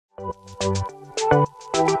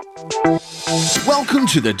Welcome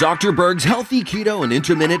to the Dr. Berg's Healthy Keto and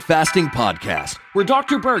Intermittent Fasting Podcast, where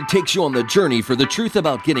Dr. Berg takes you on the journey for the truth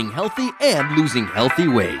about getting healthy and losing healthy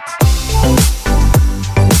weight.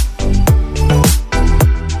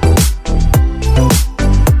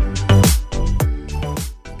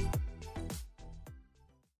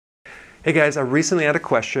 Hey guys, I recently had a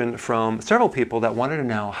question from several people that wanted to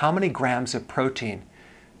know how many grams of protein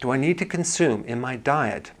do I need to consume in my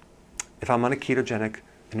diet if I'm on a ketogenic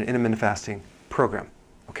and an intermittent fasting program,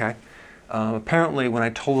 okay? Apparently when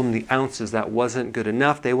I told them the ounces, that wasn't good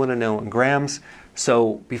enough. They want to know in grams.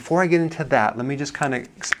 So before I get into that, let me just kind of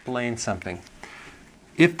explain something.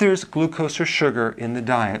 If there's glucose or sugar in the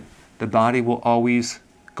diet, the body will always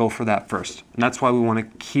go for that first. And that's why we want to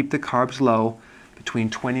keep the carbs low,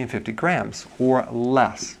 between 20 and 50 grams or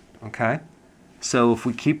less, okay? So if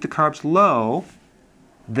we keep the carbs low,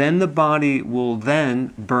 then the body will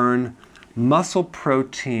then burn muscle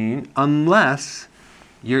protein unless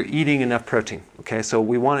you're eating enough protein, okay? So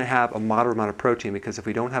we want to have a moderate amount of protein, because if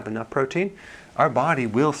we don't have enough protein, our body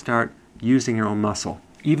will start using our own muscle,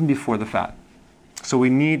 even before the fat. So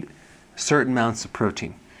we need certain amounts of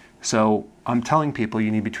protein. So I'm telling people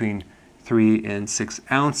you need between 3 and 6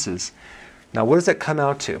 ounces. Now, what does that come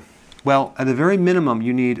out to? Well, at the very minimum,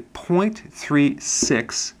 you need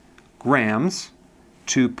 0.36 grams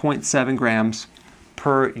to 0.7 grams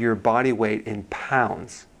per your body weight in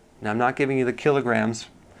pounds. Now, I'm not giving you the kilograms.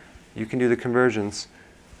 You can do the conversions.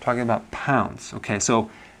 I'm talking about pounds. Okay, so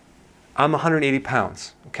I'm 180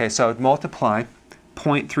 pounds. Okay, so I would multiply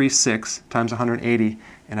 0.36 times 180,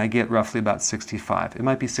 and I get roughly about 65. It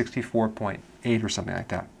might be 64.8 or something like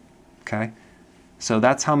that. Okay? So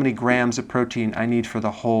that's how many grams of protein I need for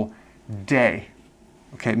the whole day,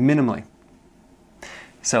 okay, minimally.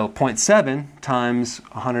 So 0.7 times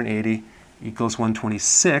 180 equals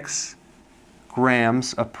 126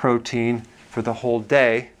 grams of protein for the whole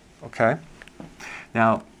day, okay?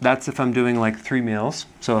 Now, that's if I'm doing like 3 meals.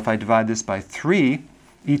 So if I divide this by 3,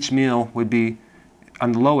 each meal would be,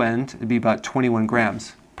 on the low end, it'd be about 21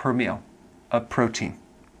 grams per meal of protein.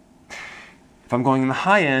 If I'm going in the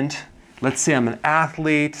high end, let's say I'm an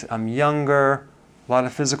athlete, I'm younger, a lot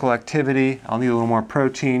of physical activity, I'll need a little more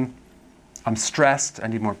protein. I'm stressed, I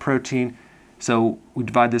need more protein. So we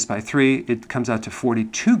divide this by 3, it comes out to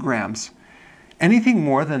 42 grams. Anything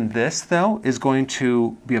more than this, though, is going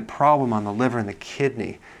to be a problem on the liver and the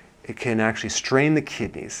kidney. It can actually strain the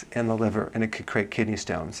kidneys and the liver, and it could create kidney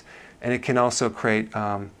stones. And it can also create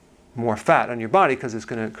more fat on your body, because it's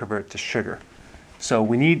going to convert to sugar. So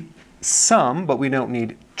we need some, but we don't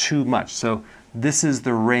need too much. So this is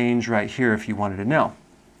the range right here if you wanted to know.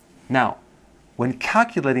 Now, when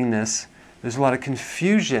calculating this, there's a lot of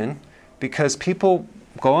confusion, because people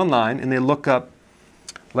go online and they look up,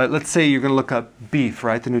 let's say you're going to look up beef,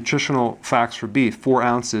 right? The nutritional facts for beef, 4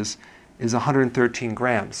 ounces is 113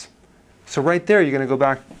 grams. So right there, you're going to go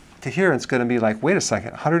back to here and it's going to be like, wait a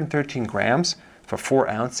second, 113 grams for 4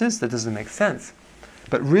 ounces? That doesn't make sense.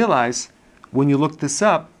 But realize, when you look this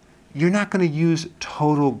up, you're not going to use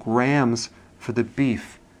total grams for the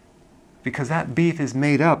beef, because that beef is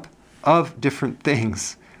made up of different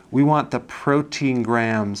things. We want the protein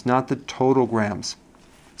grams, not the total grams.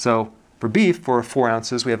 So for beef, for 4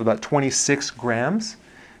 ounces, we have about 26 grams.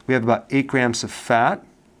 We have about 8 grams of fat,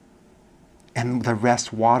 and the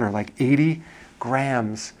rest water. Like 80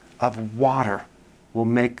 grams of water will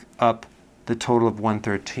make up the total of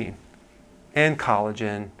 113, and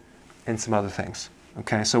collagen and some other things.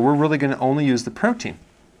 Okay, so we're really going to only use the protein.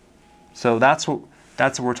 So that's what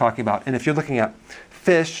we're talking about. And if you're looking at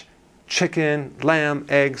fish, chicken, lamb,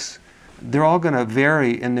 eggs, they're all going to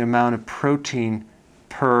vary in the amount of protein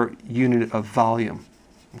per unit of volume,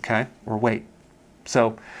 okay, or weight.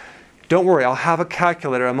 So don't worry, I'll have a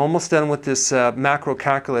calculator. I'm almost done with this macro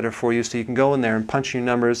calculator for you, so you can go in there and punch your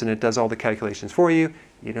numbers, and it does all the calculations for you.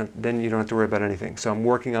 Then you don't have to worry about anything. So I'm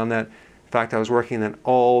working on that. In fact, I was working on that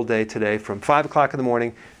all day today from 5 o'clock in the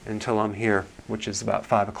morning until I'm here, which is about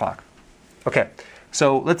 5 o'clock. Okay,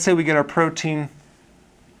 so let's say we get our protein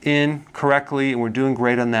in correctly and we're doing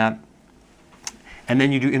great on that. And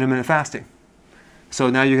then you do intermittent fasting. So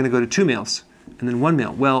now you're going to go to 2 meals and then 1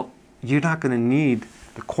 meal. Well, you're not going to need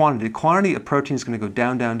the quantity. The quantity of protein is going to go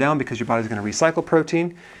down, down, down, because your body's going to recycle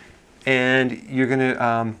protein. And you're going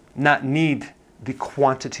to not need the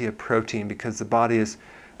quantity of protein, because the body is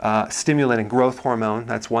stimulating growth hormone.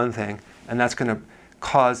 That's one thing, and that's going to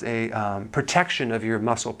cause a protection of your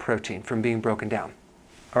muscle protein from being broken down.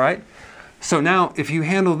 All right? So now, if you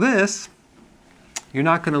handle this, you're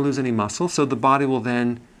not going to lose any muscle, so the body will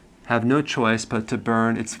then have no choice but to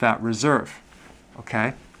burn its fat reserve.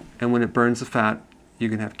 Okay? and when it burns the fat, you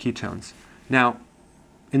can have ketones. Now,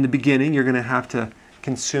 in the beginning, you're going to have to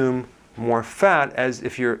consume more fat, as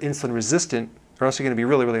if you're insulin resistant, or else you're going to be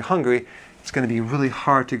really, really hungry. It's going to be really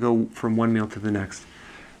hard to go from one meal to the next.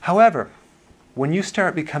 However, when you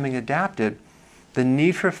start becoming adapted, the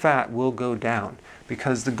need for fat will go down,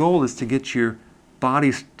 because the goal is to get your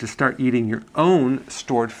body to start eating your own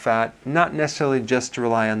stored fat, not necessarily just to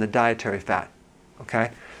rely on the dietary fat.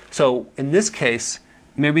 Okay? So in this case,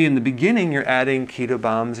 maybe in the beginning you're adding keto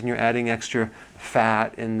bombs and you're adding extra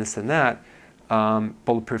fat and this and that,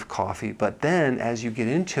 bulletproof coffee, but then as you get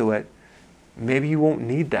into it, maybe you won't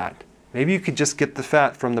need that. Maybe you could just get the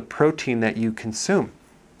fat from the protein that you consume.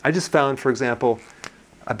 I just found, for example,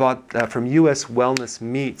 I bought from US Wellness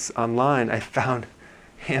Meats online, I found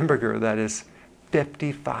hamburger that is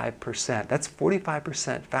 55%. That's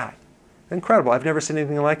 45% fat. Incredible. I've never seen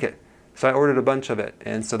anything like it. So I ordered a bunch of it,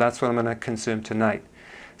 and so that's what I'm going to consume tonight.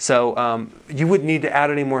 So you wouldn't need to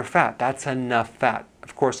add any more fat. That's enough fat.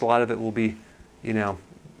 Of course, a lot of it will be,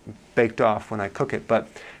 baked off when I cook it. But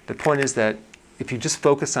the point is that if you just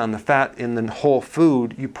focus on the fat in the whole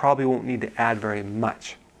food, you probably won't need to add very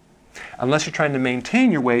much. Unless you're trying to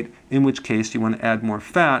maintain your weight, in which case you want to add more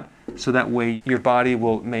fat, so that way your body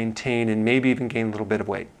will maintain and maybe even gain a little bit of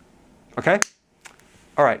weight. Okay?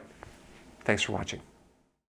 All right. Thanks for watching.